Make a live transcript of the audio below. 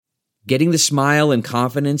Getting the smile and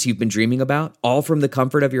confidence you've been dreaming about, all from the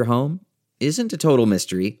comfort of your home, isn't a total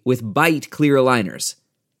mystery with Byte clear aligners.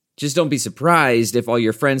 Just don't be surprised if all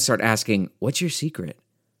your friends start asking, "What's your secret?"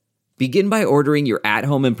 Begin by ordering your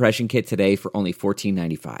at-home impression kit today for only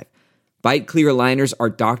 $14.95. Byte clear aligners are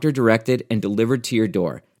doctor-directed and delivered to your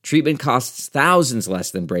door. Treatment costs thousands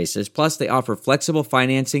less than braces, plus they offer flexible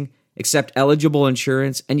financing, accept eligible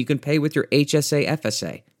insurance, and you can pay with your HSA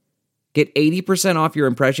FSA. Get 80% off your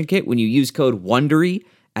impression kit when you use code WONDERY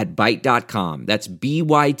at Byte.com. That's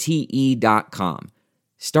BYTE.com.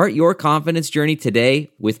 Start your confidence journey today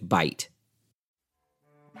with Byte.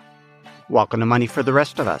 Welcome to Money for the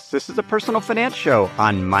Rest of Us. This is a personal finance show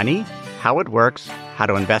on money, how it works, how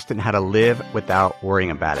to invest, and how to live without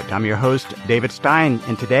worrying about it. I'm your host, David Stein,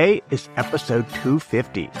 and today is episode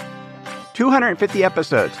 250. 250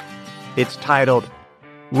 episodes. It's titled,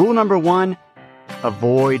 Rule Number 1,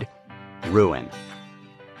 Avoid Ruin.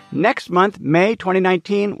 Next month, May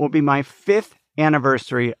 2019, will be my 5th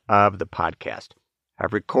anniversary of the podcast.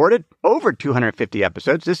 I've recorded over 250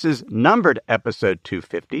 episodes. This is numbered episode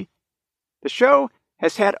 250. The show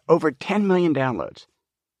has had over 10 million downloads.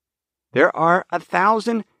 There are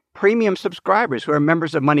 1,000 premium subscribers who are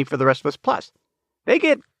members of Money for the Rest of Us Plus. They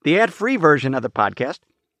get the ad-free version of the podcast,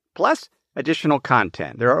 plus additional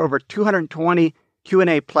content. There are over 220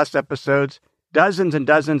 Q&A plus episodes, dozens and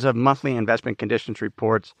dozens of monthly investment conditions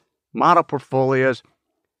reports, model portfolios.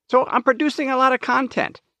 So I'm producing a lot of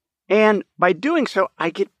content. And by doing so,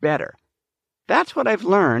 I get better. That's what I've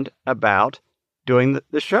learned about doing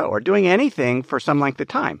the show or doing anything for some length of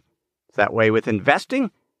time. It's that way with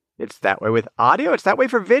investing. It's that way with audio. It's that way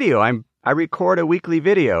for video. I record a weekly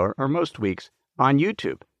video, or most weeks, on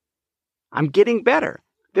YouTube. I'm getting better.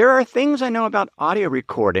 There are things I know about audio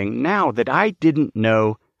recording now that I didn't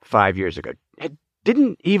know 5 years ago. It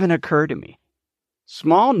didn't even occur to me.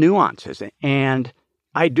 Small nuances. And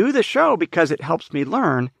I do the show because it helps me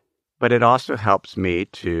learn, but it also helps me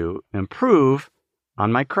to improve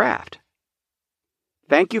on my craft.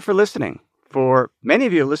 Thank you for listening. For many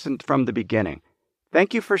of you who listened from the beginning,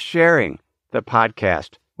 thank you for sharing the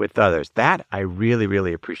podcast with others. That I really,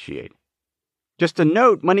 really appreciate. Just a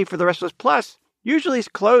note, Money for the Rest of Us Plus usually is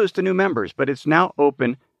closed to new members, but it's now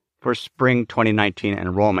open for spring 2019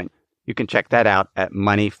 enrollment. You can check that out at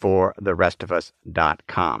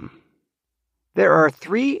moneyfortherestofus.com. There are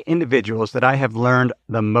 3 individuals that I have learned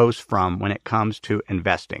the most from when it comes to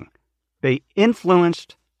investing. They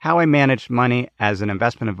influenced how I managed money as an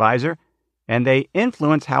investment advisor, and they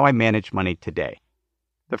influence how I manage money today.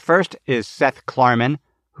 The first is Seth Klarman,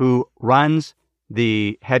 who runs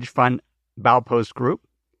the hedge fund Baupost Group.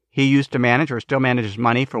 He used to manage or still manages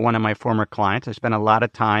money for one of my former clients. I spent a lot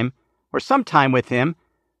of time or some time with him,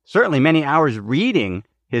 certainly many hours reading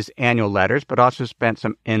his annual letters, but also spent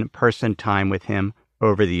some in-person time with him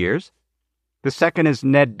over the years. The second is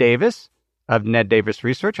Ned Davis of Ned Davis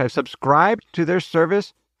Research. I've subscribed to their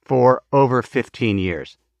service for over 15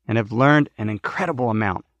 years and have learned an incredible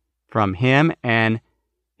amount from him and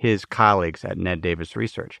his colleagues at Ned Davis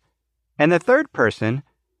Research. And the third person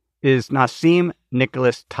is Nassim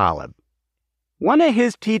Nicholas Taleb. One of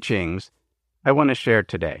his teachings I want to share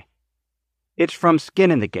today. It's from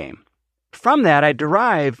Skin in the Game. From that, I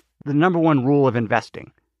derive the number 1 rule of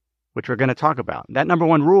investing, which we're going to talk about. That number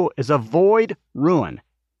 1 rule is avoid ruin.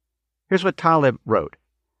 Here's what Taleb wrote.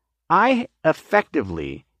 I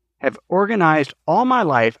effectively have organized all my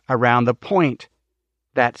life around the point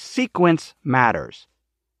that sequence matters,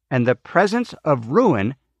 and the presence of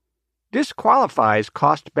ruin disqualifies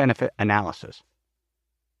cost-benefit analysis.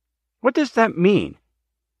 What does that mean?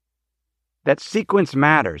 That sequence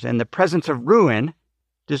matters, and the presence of ruin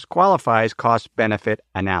disqualifies cost-benefit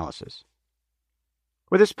analysis.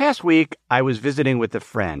 Well, this past week, I was visiting with a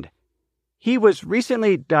friend. He was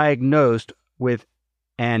recently diagnosed with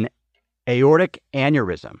an aortic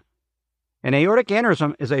aneurysm. An aortic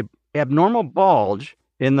aneurysm is an abnormal bulge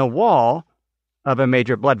in the wall of a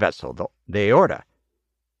major blood vessel, the aorta,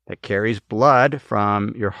 that carries blood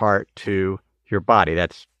from your heart to your body.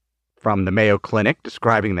 That's from the Mayo Clinic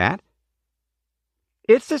describing that.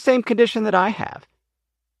 It's the same condition that I have.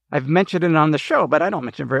 I've mentioned it on the show, but I don't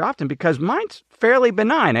mention it very often because mine's fairly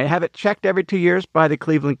benign. I have it checked every 2 years by the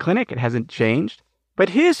Cleveland Clinic. It hasn't changed. But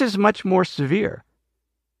his is much more severe.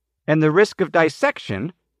 And the risk of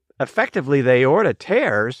dissection, effectively the aorta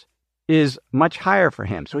tears, is much higher for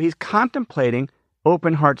him. So he's contemplating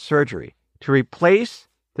open heart surgery to replace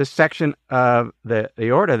the section of the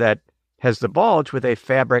aorta that has the bulge with a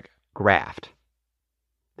fabric graft.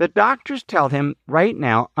 The doctors tell him right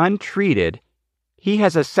now, untreated, he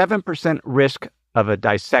has a 7% risk of a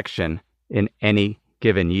dissection in any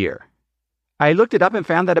given year. I looked it up and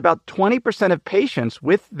found that about 20% of patients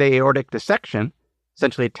with the aortic dissection,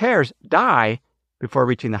 essentially tears, die before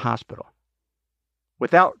reaching the hospital.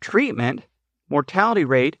 Without treatment, mortality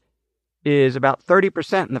rate is about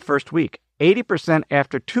 30% in the first week, 80%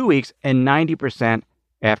 after 2 weeks, and 90%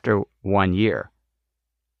 after 1 year.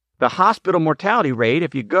 The hospital mortality rate,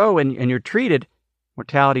 if you go and you're treated,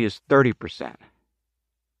 mortality is 30%.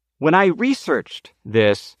 When I researched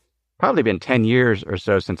this, probably been 10 years or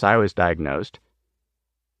so since I was diagnosed,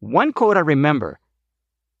 one quote I remember,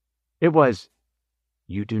 it was,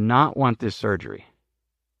 "You do not want this surgery."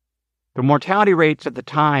 The mortality rates at the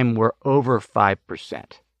time were over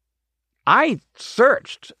 5%. I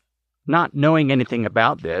searched, not knowing anything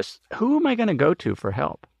about this, who am I going to go to for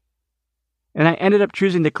help? And I ended up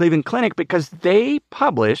choosing the Cleveland Clinic because they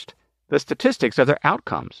published the statistics of their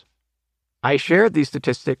outcomes. I shared these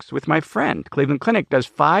statistics with my friend. Cleveland Clinic does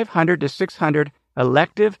 500 to 600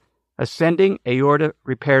 elective ascending aorta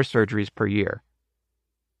repair surgeries per year.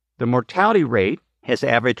 The mortality rate has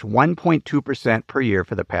averaged 1.2% per year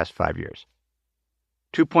for the past 5 years.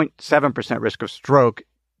 2.7% risk of stroke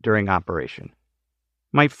during operation.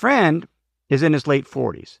 My friend is in his late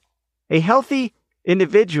 40s. A healthy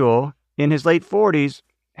individual in his late 40s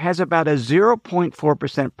has about a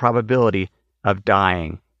 0.4% probability of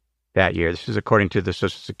dying that year. This is according to the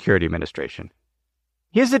Social Security Administration.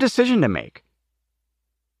 He has a decision to make.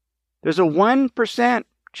 There's a 1%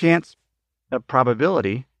 chance of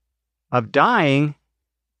probability of dying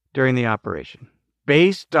during the operation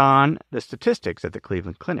based on the statistics at the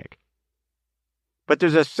Cleveland Clinic. But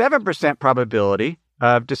there's a 7% probability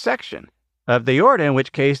of dissection of the aorta, in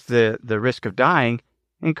which case the risk of dying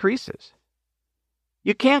increases.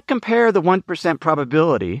 You can't compare the 1%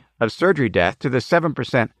 probability of surgery death to the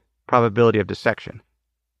 7% probability of dissection.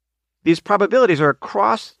 These probabilities are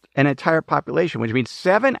across an entire population, which means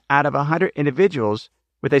 7 out of 100 individuals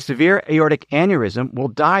with a severe aortic aneurysm will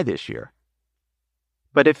die this year.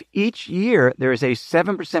 But if each year there is a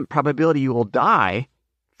 7% probability you will die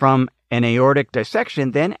from an aortic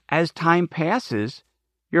dissection, then as time passes,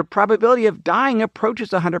 your probability of dying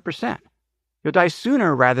approaches 100%. You'll die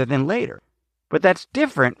sooner rather than later. But that's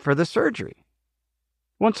different for the surgery.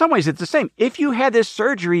 Well, in some ways, it's the same. If you had this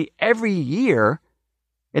surgery every year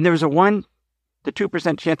and there was a 1 to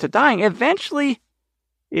 2% chance of dying, eventually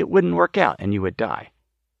it wouldn't work out and you would die.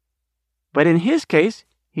 But in his case,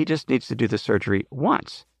 he just needs to do the surgery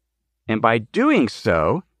once. And by doing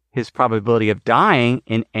so, his probability of dying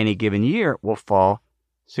in any given year will fall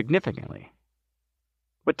significantly.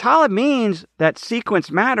 What Tala means that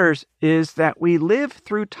sequence matters is that we live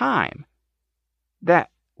through time,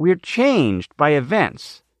 that we're changed by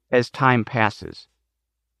events as time passes.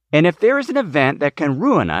 And if there is an event that can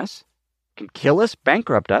ruin us, can kill us,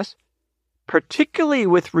 bankrupt us, particularly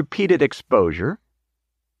with repeated exposure,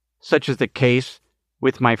 such as the case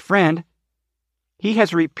with my friend, he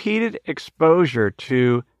has repeated exposure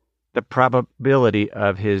to the probability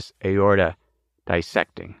of his aorta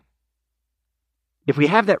dissecting. If we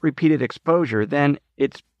have that repeated exposure, then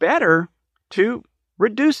it's better to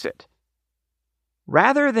reduce it.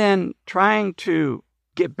 Rather than trying to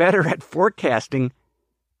get better at forecasting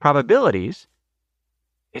probabilities,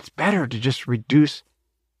 it's better to just reduce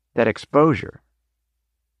that exposure.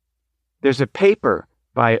 There's a paper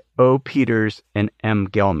by O. Peters and M.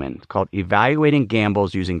 Gelman called Evaluating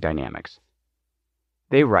Gambles Using Dynamics.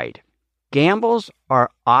 They write, gambles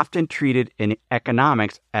are often treated in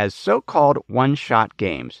economics as so-called one-shot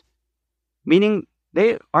games, meaning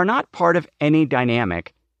they are not part of any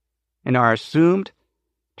dynamic and are assumed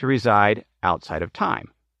to reside outside of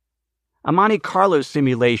time. A Monte Carlo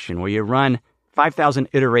simulation where you run 5,000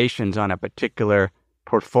 iterations on a particular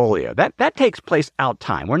portfolio, that takes place out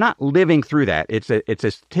time. We're not living through that. It's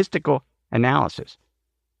a statistical analysis.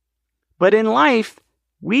 But in life,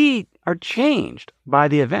 we are changed by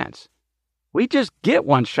the events. We just get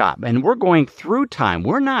one shot, and we're going through time.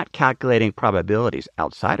 We're not calculating probabilities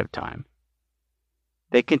outside of time.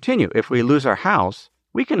 They continue. If we lose our house,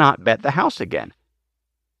 we cannot bet the house again.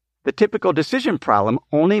 The typical decision problem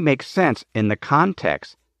only makes sense in the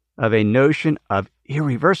context of a notion of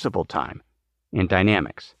irreversible time in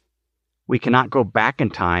dynamics. We cannot go back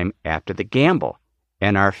in time after the gamble,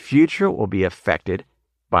 and our future will be affected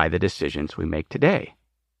by the decisions we make today.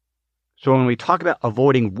 So when we talk about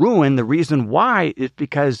avoiding ruin, the reason why is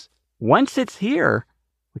because once it's here,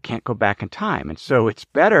 we can't go back in time. And so it's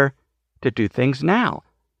better to do things now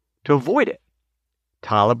to avoid it.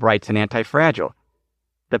 Taleb writes in Anti-Fragile,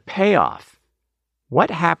 the payoff,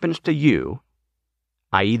 what happens to you,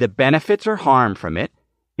 i.e. the benefits or harm from it,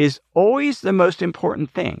 is always the most important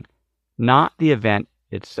thing, not the event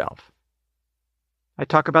itself. I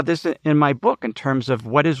talk about this in my book in terms of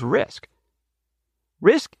what is risk.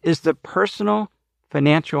 Risk is the personal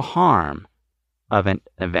financial harm of an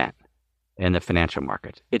event in the financial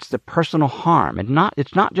markets. It's the personal harm, and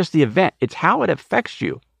it's not just the event, it's how it affects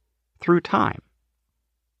you through time.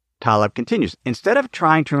 Taleb continues, instead of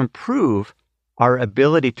trying to improve our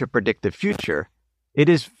ability to predict the future, it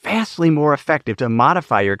is vastly more effective to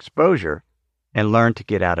modify your exposure and learn to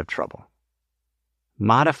get out of trouble.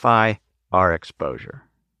 Modify our exposure.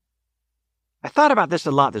 I thought about this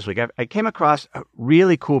a lot this week. I came across a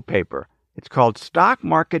really cool paper. It's called Stock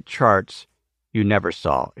Market Charts You Never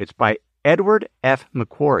Saw. It's by Edward F.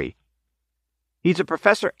 McQuarrie. He's a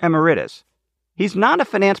professor emeritus. He's not a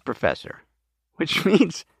finance professor, which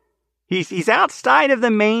means he's outside of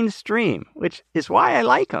the mainstream, which is why I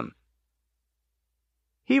like him.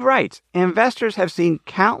 He writes, investors have seen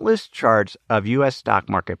countless charts of U.S. stock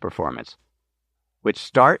market performance, which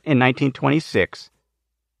start in 1926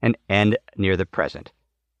 and end near the present.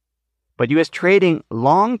 But U.S. trading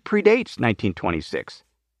long predates 1926,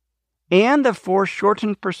 and the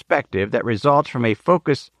foreshortened perspective that results from a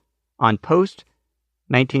focus on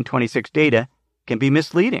post-1926 data can be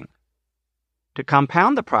misleading. To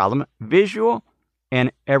compound the problem, visual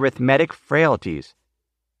and arithmetic frailties,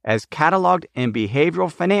 as cataloged in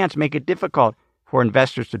behavioral finance, make it difficult for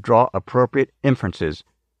investors to draw appropriate inferences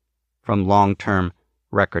from long-term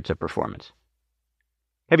records of performance.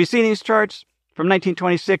 Have you seen these charts? From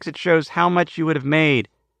 1926, it shows how much you would have made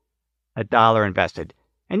a dollar invested.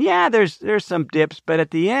 And yeah, there's some dips, but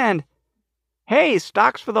at the end, hey,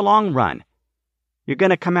 stocks for the long run. You're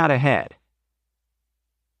going to come out ahead.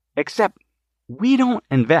 Except we don't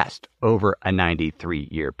invest over a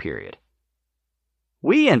 93-year period.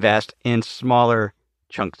 We invest in smaller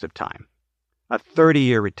chunks of time. A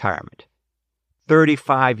 30-year retirement.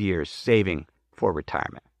 35 years saving for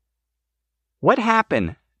retirement. What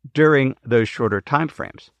happened during those shorter time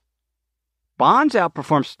frames? Bonds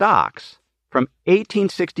outperformed stocks from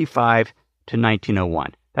 1865 to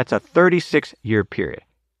 1901. That's a 36-year period.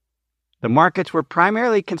 The markets were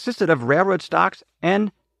primarily consisted of railroad stocks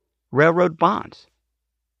and railroad bonds.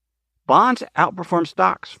 Bonds outperformed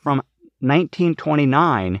stocks from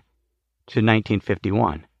 1929 to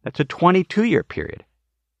 1951. That's a 22-year period.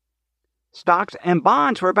 Stocks and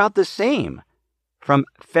bonds were about the same from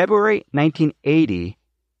February 1980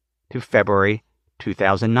 to February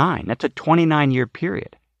 2009. That's a 29-year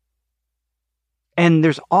period. And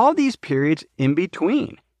there's all these periods in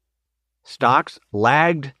between. Stocks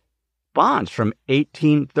lagged bonds from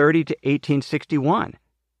 1830 to 1861.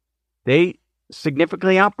 They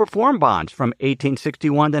significantly outperformed bonds from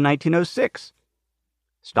 1861 to 1906.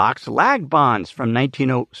 Stocks lagged bonds from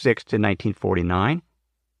 1906 to 1949.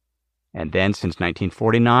 And then since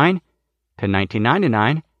 1949 to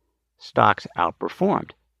 1999, stocks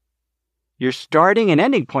outperformed. Your starting and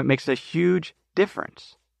ending point makes a huge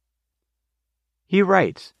difference. He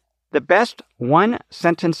writes, the best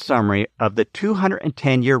one-sentence summary of the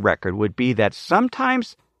 210-year record would be that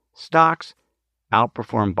sometimes stocks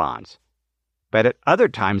outperform bonds, but at other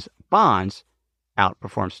times bonds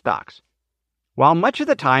outperform stocks, while much of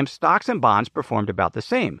the time stocks and bonds performed about the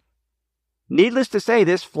same. Needless to say,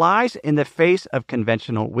 this flies in the face of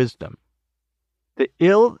conventional wisdom. The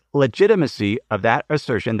illegitimacy of that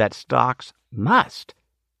assertion that stocks must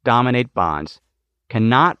dominate bonds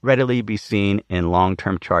cannot readily be seen in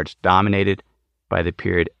long-term charts dominated by the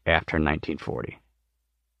period after 1940.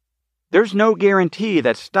 There's no guarantee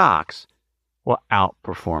that stocks will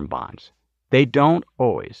outperform bonds. They don't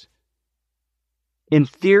always. In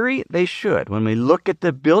theory, they should when we look at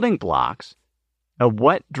the building blocks of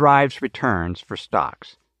what drives returns for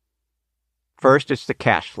stocks. First, it's the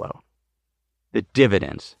cash flow, the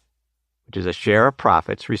dividends, which is a share of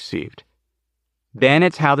profits received. Then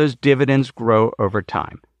it's how those dividends grow over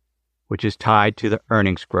time, which is tied to the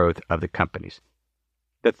earnings growth of the companies.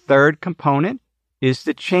 The third component is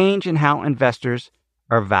the change in how investors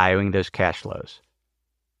are valuing those cash flows.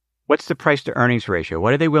 What's the price to earnings ratio?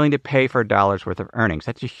 What are they willing to pay for a dollar's worth of earnings?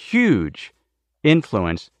 That's a huge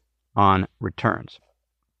influence on returns.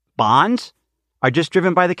 Bonds are just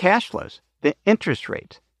driven by the cash flows, the interest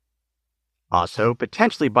rates. Also,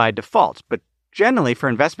 potentially by defaults, but generally for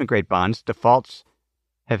investment-grade bonds, defaults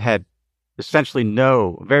have had essentially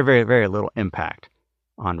very little impact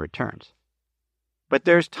on returns. But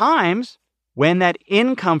there's times when that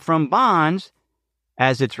income from bonds,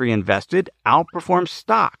 as it's reinvested, outperforms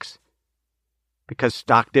stocks because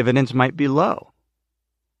stock dividends might be low,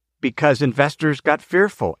 because investors got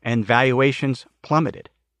fearful and valuations plummeted.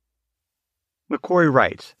 McQuarrie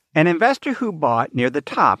writes, an investor who bought near the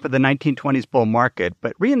top of the 1920s bull market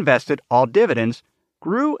but reinvested all dividends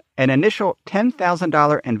grew an initial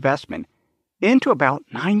 $10,000 investment into about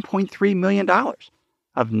 $9.3 million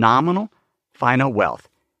of nominal final wealth,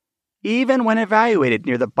 even when evaluated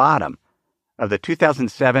near the bottom of the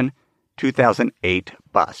 2007-2008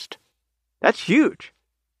 bust. That's huge.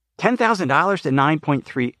 $10,000 to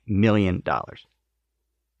 $9.3 million.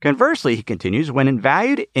 Conversely, he continues, when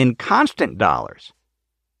valued in constant dollars,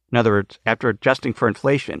 in other words, after adjusting for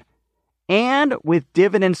inflation, and with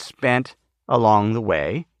dividends spent along the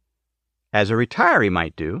way, as a retiree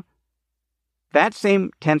might do, that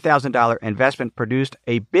same $10,000 investment produced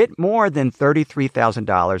a bit more than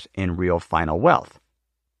 $33,000 in real final wealth.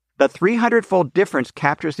 The 300-fold difference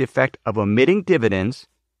captures the effect of omitting dividends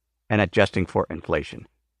and adjusting for inflation.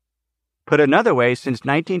 Put another way, since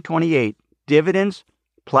 1928, dividends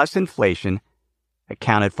plus inflation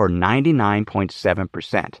accounted for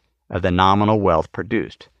 99.7% of the nominal wealth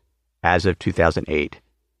produced as of 2008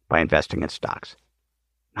 by investing in stocks.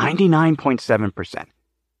 99.7%.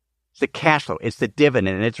 It's the cash flow, it's the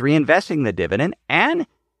dividend, and it's reinvesting the dividend, and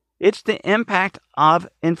it's the impact of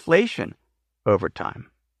inflation over time.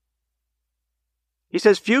 He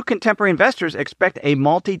says few contemporary investors expect a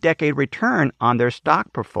multi-decade return on their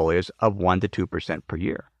stock portfolios of 1 to 2% per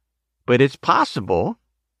year. But it's possible,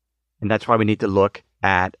 and that's why we need to look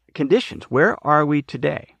at conditions. Where are we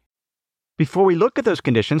today? Before we look at those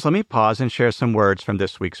conditions, let me pause and share some words from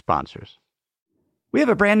this week's sponsors. We have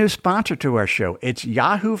a brand new sponsor to our show. It's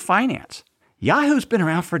Yahoo Finance. Yahoo's been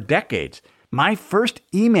around for decades. My first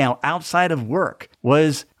email outside of work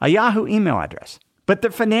was a Yahoo email address. But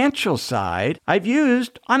the financial side, I've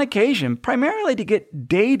used on occasion primarily to get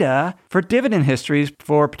data for dividend histories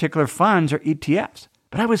for particular funds or ETFs.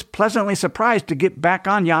 But I was pleasantly surprised to get back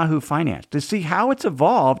on Yahoo Finance to see how it's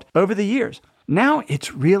evolved over the years. Now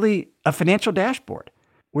it's really a financial dashboard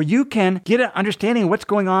where you can get an understanding of what's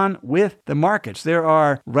going on with the markets. There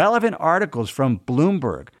are relevant articles from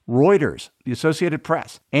Bloomberg, Reuters, the Associated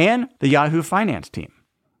Press, and the Yahoo Finance team.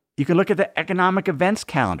 You can look at the economic events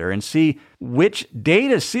calendar and see which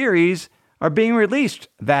data series are being released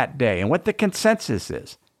that day and what the consensus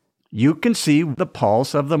is. You can see the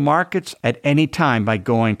pulse of the markets at any time by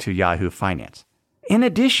going to Yahoo Finance. In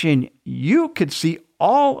addition, you could see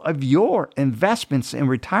all of your investments in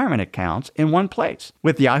retirement accounts in one place.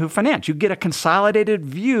 With Yahoo Finance, you get a consolidated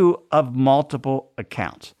view of multiple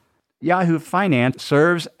accounts. Yahoo Finance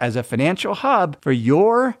serves as a financial hub for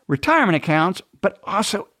your retirement accounts, but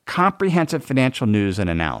also comprehensive financial news and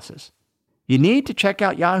analysis. You need to check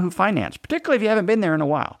out Yahoo Finance, particularly if you haven't been there in a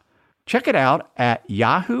while. Check it out at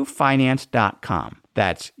yahoofinance.com.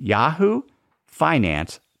 That's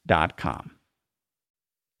yahoofinance.com.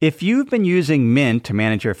 If you've been using Mint to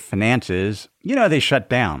manage your finances, you know they shut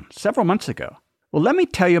down several months ago. Well, let me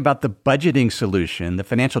tell you about the budgeting solution, the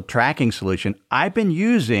financial tracking solution I've been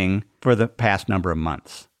using for the past number of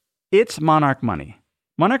months. It's Monarch Money.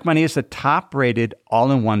 Monarch Money is the top-rated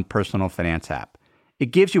all-in-one personal finance app. It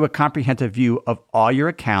gives you a comprehensive view of all your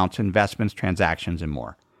accounts, investments, transactions, and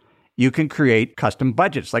more. You can create custom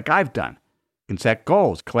budgets like I've done. You can set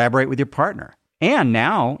goals, collaborate with your partner. And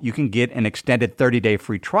now you can get an extended 30-day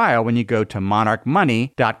free trial when you go to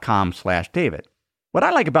monarchmoney.com/David. What I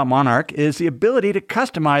like about Monarch is the ability to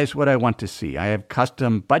customize what I want to see. I have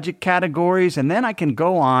custom budget categories, and then I can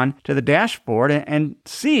go on to the dashboard and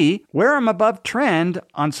see where I'm above trend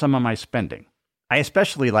on some of my spending. I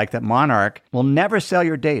especially like that Monarch will never sell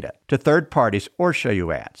your data to third parties or show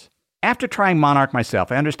you ads. After trying Monarch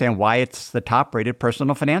myself, I understand why it's the top-rated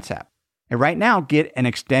personal finance app. And right now, get an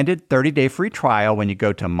extended 30-day free trial when you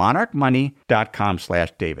go to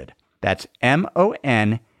monarchmoney.com/David. That's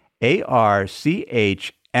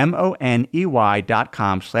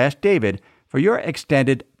monarchmoney.com/David for your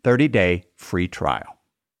extended 30-day free trial.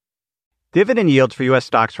 Dividend yields for U.S.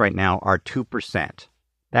 stocks right now are 2%.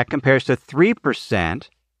 That compares to 3%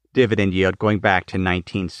 dividend yield going back to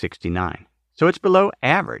 1969. So it's below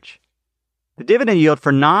average. The dividend yield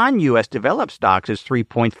for non-U.S. developed stocks is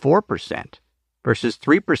 3.4% versus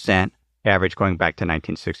 3% average going back to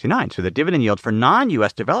 1969. So the dividend yield for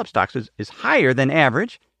non-U.S. developed stocks is higher than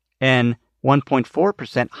average and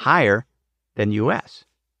 1.4% higher than U.S.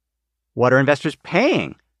 What are investors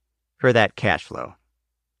paying for that cash flow?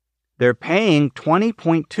 They're paying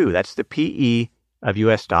 20.2. That's the PE of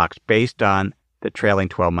U.S. stocks based on the trailing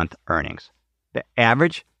 12-month earnings. The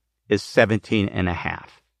average is 17.5.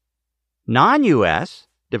 Non-U.S.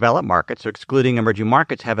 developed markets, so excluding emerging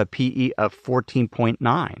markets, have a PE of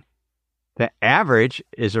 14.9. The average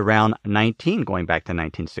is around 19 going back to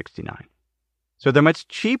 1969. So they're much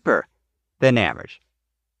cheaper than average.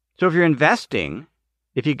 So if you're investing,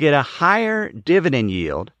 if you get a higher dividend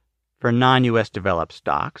yield for non-U.S. developed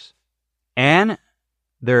stocks, and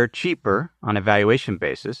they're cheaper on a valuation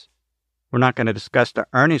basis. We're not going to discuss the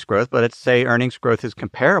earnings growth, but let's say earnings growth is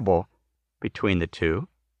comparable between the two.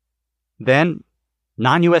 Then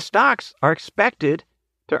non-U.S. stocks are expected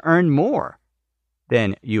to earn more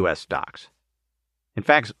than U.S. stocks. In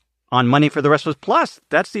fact, on Money for the Rest of Us Plus,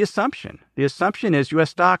 that's the assumption. The assumption is U.S.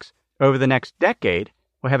 stocks over the next decade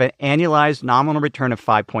will have an annualized nominal return of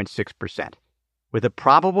 5.6%, with a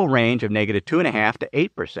probable range of negative 2.5% to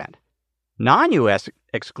 8%. Non-U.S.,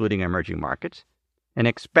 excluding emerging markets, an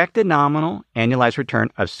expected nominal annualized return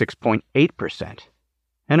of 6.8%,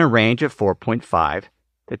 and a range of 4.5%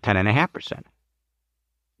 to 10.5%.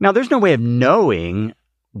 Now, there's no way of knowing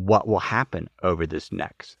what will happen over this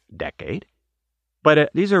next decade,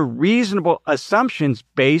 but these are reasonable assumptions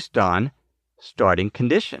based on starting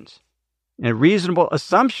conditions. And a reasonable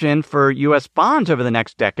assumption for U.S. bonds over the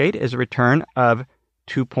next decade is a return of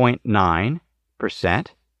 2.9%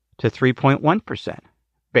 to 3.1%,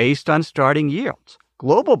 based on starting yields.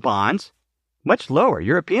 Global bonds, much lower.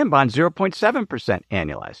 European bonds, 0.7%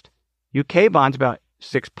 annualized. UK bonds, about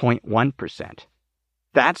 6.1%.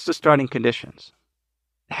 That's the starting conditions.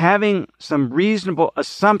 Having some reasonable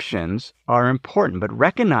assumptions are important, but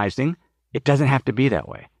recognizing it doesn't have to be that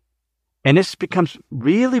way. And this becomes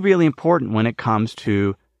really, really important when it comes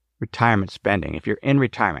to retirement spending. If you're in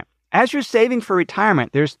retirement, as you're saving for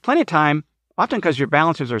retirement, there's plenty of time, often because your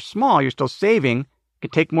balances are small, you're still saving, you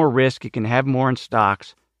can take more risk, you can have more in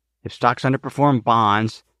stocks. If stocks underperform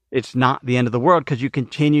bonds, it's not the end of the world because you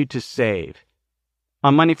continue to save.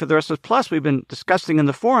 On Money for the Rest of Us Plus, we've been discussing in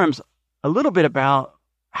the forums a little bit about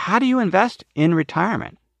how do you invest in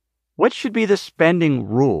retirement? What should be the spending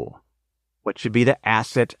rule? What should be the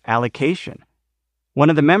asset allocation? One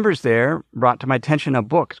of the members there brought to my attention a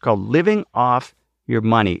book. It's called Living Off Your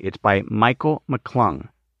Money. It's by Michael McClung.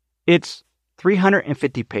 It's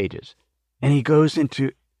 350 pages, and he goes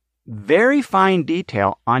into very fine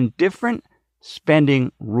detail on different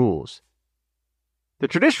spending rules. The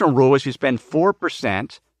traditional rule is you spend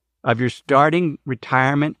 4% of your starting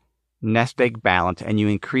retirement nest egg balance, and you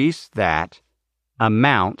increase that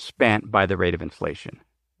amount spent by the rate of inflation.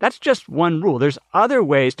 That's just one rule. There's other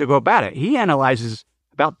ways to go about it. He analyzes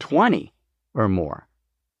about 20 or more.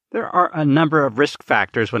 There are a number of risk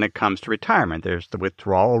factors when it comes to retirement. There's the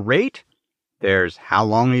withdrawal rate. There's how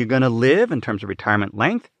long are you going to live in terms of retirement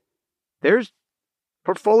length. There's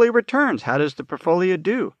portfolio returns. How does the portfolio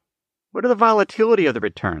do? What are the volatility of the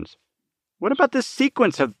returns? What about the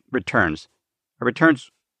sequence of returns? Are returns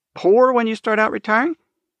poor when you start out retiring,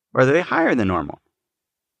 or are they higher than normal?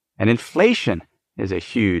 And inflation is a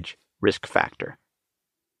huge risk factor.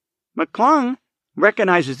 McClung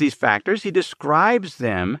recognizes these factors, he describes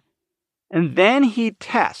them, and then he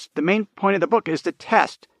tests. The main point of the book is to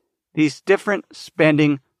test these different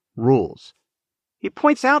spending rules. He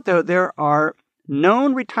points out, though, there are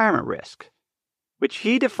known retirement risks, which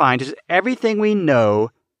he defines as everything we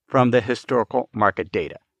know from the historical market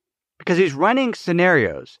data. Because he's running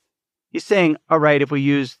scenarios. He's saying, all right, if we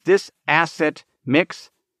use this asset mix,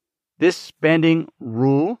 this spending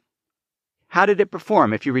rule, how did it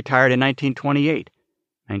perform if you retired in 1928,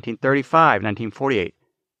 1935, 1948,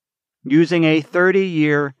 using a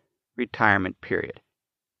 30-year retirement period?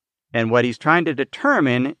 And what he's trying to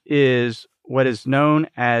determine is what is known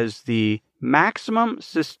as the maximum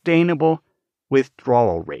sustainable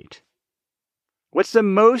withdrawal rate. What's the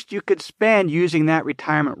most you could spend using that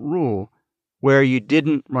retirement rule where you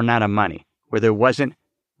didn't run out of money, where there wasn't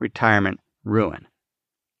retirement ruin?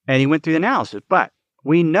 And he went through the analysis, but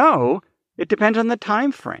we know it depends on the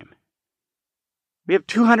time frame. We have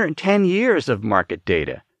 210 years of market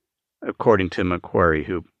data, according to Macquarie,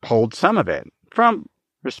 who pulled some of it from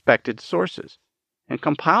respected sources and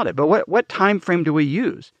compiled it. But what time frame do we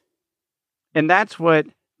use? And that's what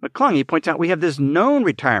McClung, he points out, we have this known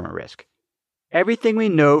retirement risk. Everything we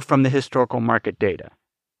know from the historical market data.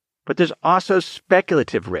 But there's also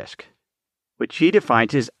speculative risk, which he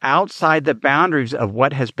defines as outside the boundaries of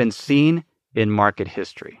what has been seen in market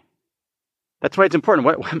history. That's why it's important.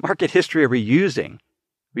 What market history are we using?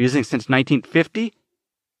 Are we using since 1950?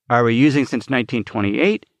 Are we using since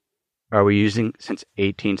 1928? Are we using since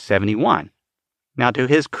 1871? Now, to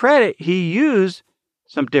his credit, he used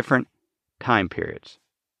some different time periods.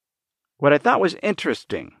 What I thought was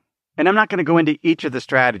interesting, and I'm not going to go into each of the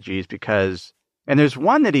strategies because, and there's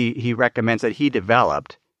one that he recommends that he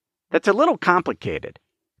developed that's a little complicated,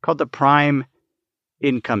 called the prime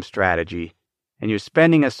income strategy. And you're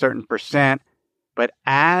spending a certain percent, but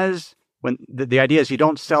when the idea is you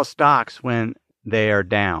don't sell stocks when they are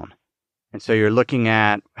down. And so you're looking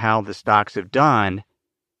at how the stocks have done,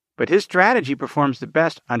 But his strategy performs the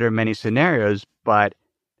best under many scenarios, but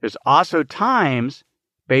there's also times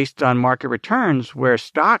based on market returns where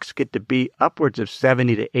stocks get to be upwards of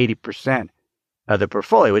 70 to 80% of the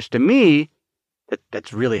portfolio, which to me,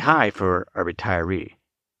 that's really high for a retiree.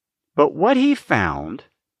 But what he found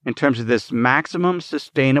in terms of this maximum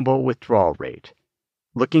sustainable withdrawal rate,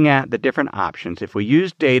 looking at the different options, if we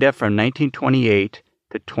use data from 1928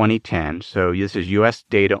 to 2010, so this is U.S.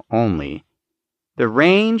 data only, the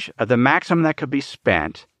range of the maximum that could be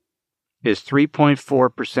spent is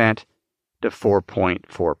 3.4% to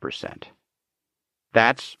 4.4%.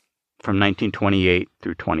 That's from 1928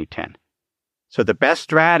 through 2010. So the best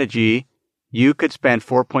strategy, you could spend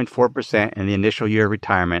 4.4% in the initial year of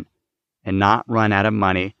retirement and not run out of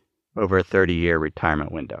money over a 30-year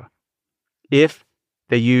retirement window. If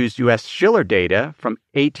they used U.S. Shiller data from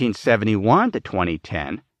 1871 to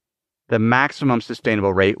 2010, the maximum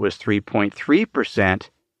sustainable rate was 3.3%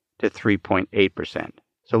 to 3.8%,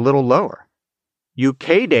 so a little lower.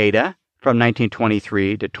 UK data from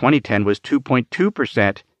 1923 to 2010 was 2.2%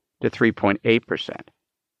 to 3.8%.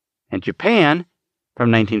 And Japan,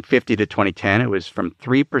 from 1950 to 2010, it was from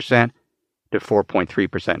 3% to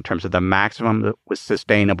 4.3% in terms of the maximum that was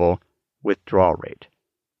sustainable withdrawal rate.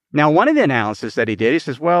 Now, one of the analysis that he did, he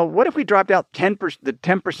says, well, what if we dropped out the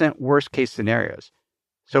 10% worst case scenarios?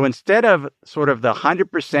 So instead of sort of the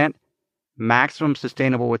 100% maximum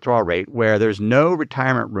sustainable withdrawal rate where there's no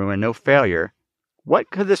retirement ruin, no failure,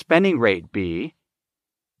 what could the spending rate be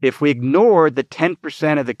if we ignored the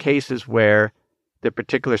 10% of the cases where the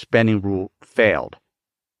particular spending rule failed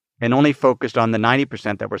and only focused on the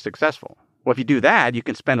 90% that were successful? Well, if you do that, you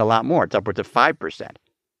can spend a lot more. It's upwards of 5%.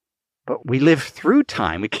 But we live through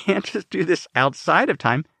time. We can't just do this outside of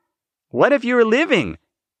time. What if you were living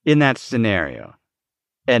in that scenario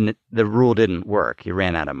and the rule didn't work? You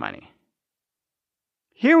ran out of money.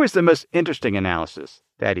 Here was the most interesting analysis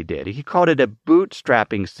that he did. He called it a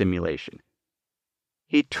bootstrapping simulation.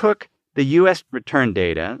 He took the U.S. return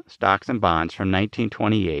data, stocks and bonds, from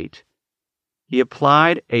 1928. He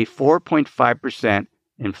applied a 4.5%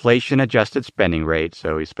 inflation-adjusted spending rate,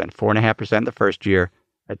 so he spent 4.5% the first year,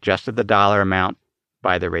 adjusted the dollar amount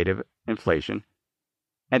by the rate of inflation.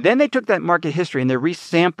 And then they took that market history and they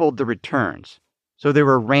resampled the returns. So they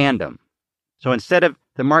were random. So instead of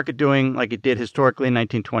the market doing like it did historically in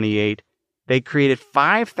 1928, they created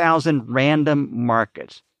 5,000 random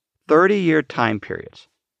markets, 30-year time periods,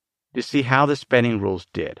 to see how the spending rules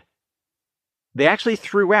did. They actually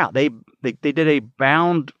threw out, they did a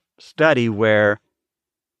bound study where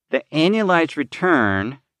the annualized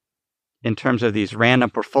return in terms of these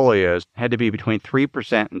random portfolios had to be between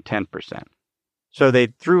 3% and 10%. So they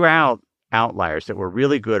threw out outliers that were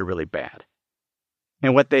really good or really bad.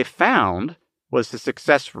 And what they found was the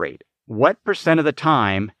success rate. What percent of the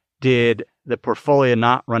time did the portfolio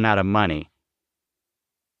not run out of money?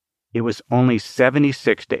 It was only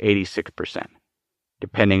 76 to 86%,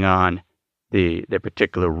 depending on the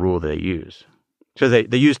particular rule they use. So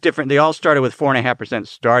they used different, they all started with 4.5%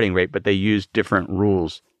 starting rate, but they used different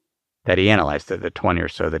rules that he analyzed, the 20 or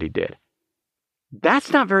so that he did.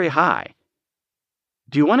 That's not very high.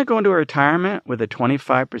 Do you want to go into a retirement with a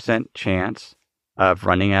 25% chance of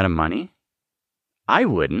running out of money? I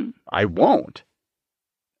wouldn't. I won't.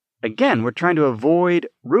 Again, we're trying to avoid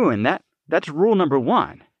ruin. That's rule number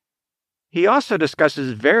one. He also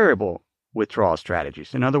discusses variable withdrawal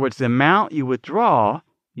strategies. In other words, the amount you withdraw,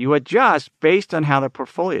 you adjust based on how the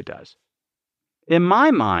portfolio does. In my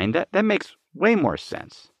mind, that makes way more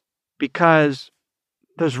sense because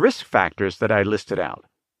those risk factors that I listed out,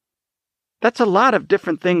 that's a lot of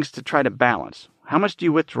different things to try to balance. How much do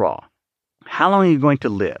you withdraw? How long are you going to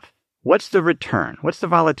live? What's the return? What's the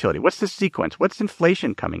volatility? What's the sequence? What's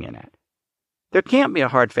inflation coming in at? There can't be a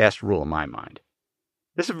hard, fast rule in my mind.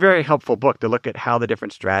 This is a very helpful book to look at how the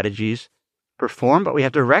different strategies perform, but we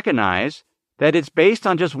have to recognize that it's based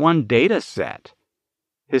on just one data set,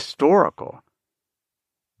 historical.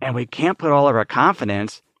 And we can't put all of our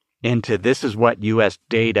confidence into this is what U.S.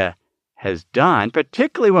 data has done,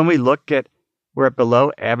 particularly when we look at we're at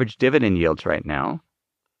below average dividend yields right now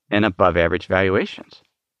and above average valuations.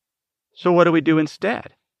 So what do we do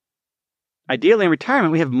instead? Ideally, in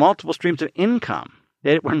retirement, we have multiple streams of income,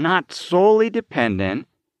 that we're not solely dependent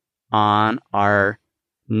on our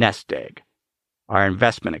nest egg, our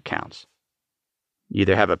investment accounts. You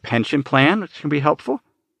either have a pension plan, which can be helpful,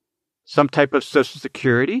 some type of Social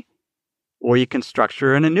Security, or you can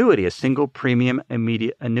structure an annuity, a single premium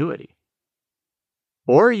immediate annuity.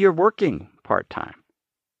 Or you're working part-time.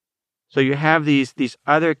 So you have these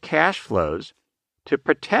other cash flows to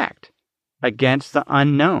protect against the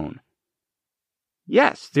unknown.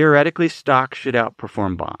 yes, theoretically, stocks should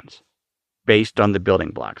outperform bonds based on the building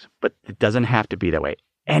blocks, but it doesn't have to be that way.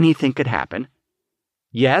 Anything could happen.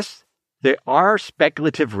 Yes, there are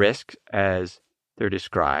speculative risks as they're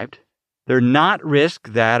described. They're not risks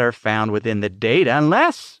that are found within the data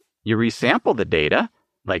unless you resample the data,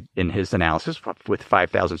 like in his analysis with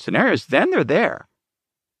 5,000 scenarios, then they're there.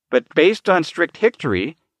 But based on strict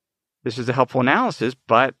history, this is a helpful analysis,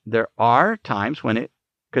 but there are times when it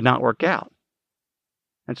could not work out.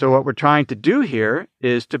 And so what we're trying to do here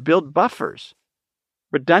is to build buffers,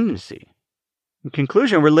 redundancy. In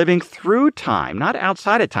conclusion, we're living through time, not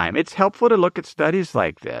outside of time. It's helpful to look at studies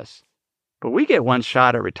like this, but we get one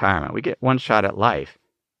shot at retirement. We get one shot at life,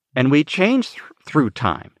 and we change through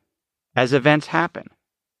time as events happen.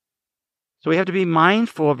 So we have to be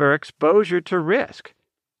mindful of our exposure to risk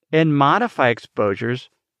and modify exposures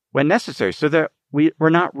when necessary so that we're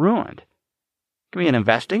not ruined. It can be in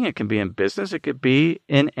investing, it can be in business, it could be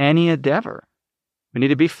in any endeavor. We need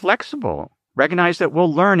to be flexible, recognize that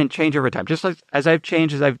we'll learn and change over time. Just as I've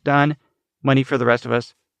changed, as I've done Money for the Rest of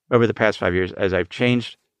Us over the past 5 years, as I've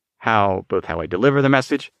changed both how I deliver the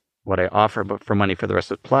message, what I offer for Money for the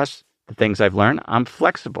Rest of Us, plus the things I've learned, I'm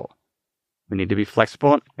flexible. We need to be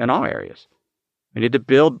flexible in all areas. We need to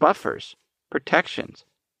build buffers, protections,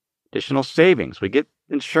 additional savings. We get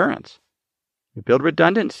insurance. We build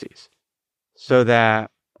redundancies so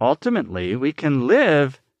that ultimately we can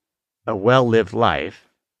live a well-lived life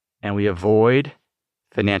and we avoid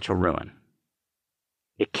financial ruin.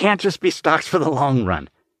 It can't just be stocks for the long run.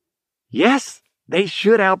 Yes, they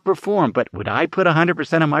should outperform, but would I put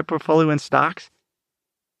 100% of my portfolio in stocks?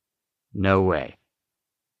 No way.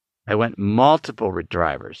 I want multiple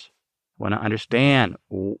drivers. I want to understand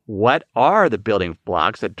what are the building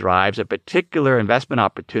blocks that drives a particular investment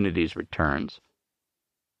opportunity's returns.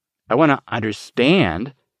 I want to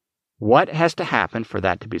understand what has to happen for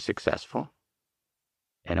that to be successful.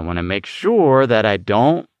 And I want to make sure that I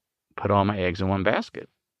don't put all my eggs in one basket.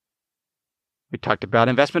 We talked about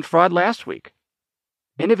investment fraud last week.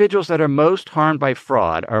 Individuals that are most harmed by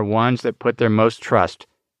fraud are ones that put their most trust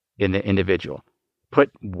in the individual,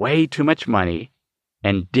 put way too much money,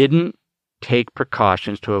 and didn't take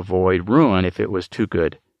precautions to avoid ruin if it was too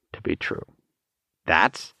good to be true.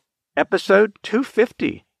 That's episode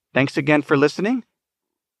 250. Thanks again for listening.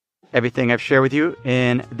 Everything I've shared with you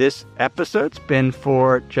in this episode's been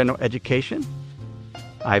for general education.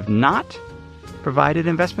 I've not provided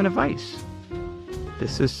investment advice.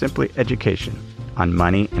 This is simply education on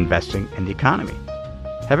money, investing, and the economy.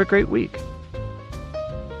 Have a great week.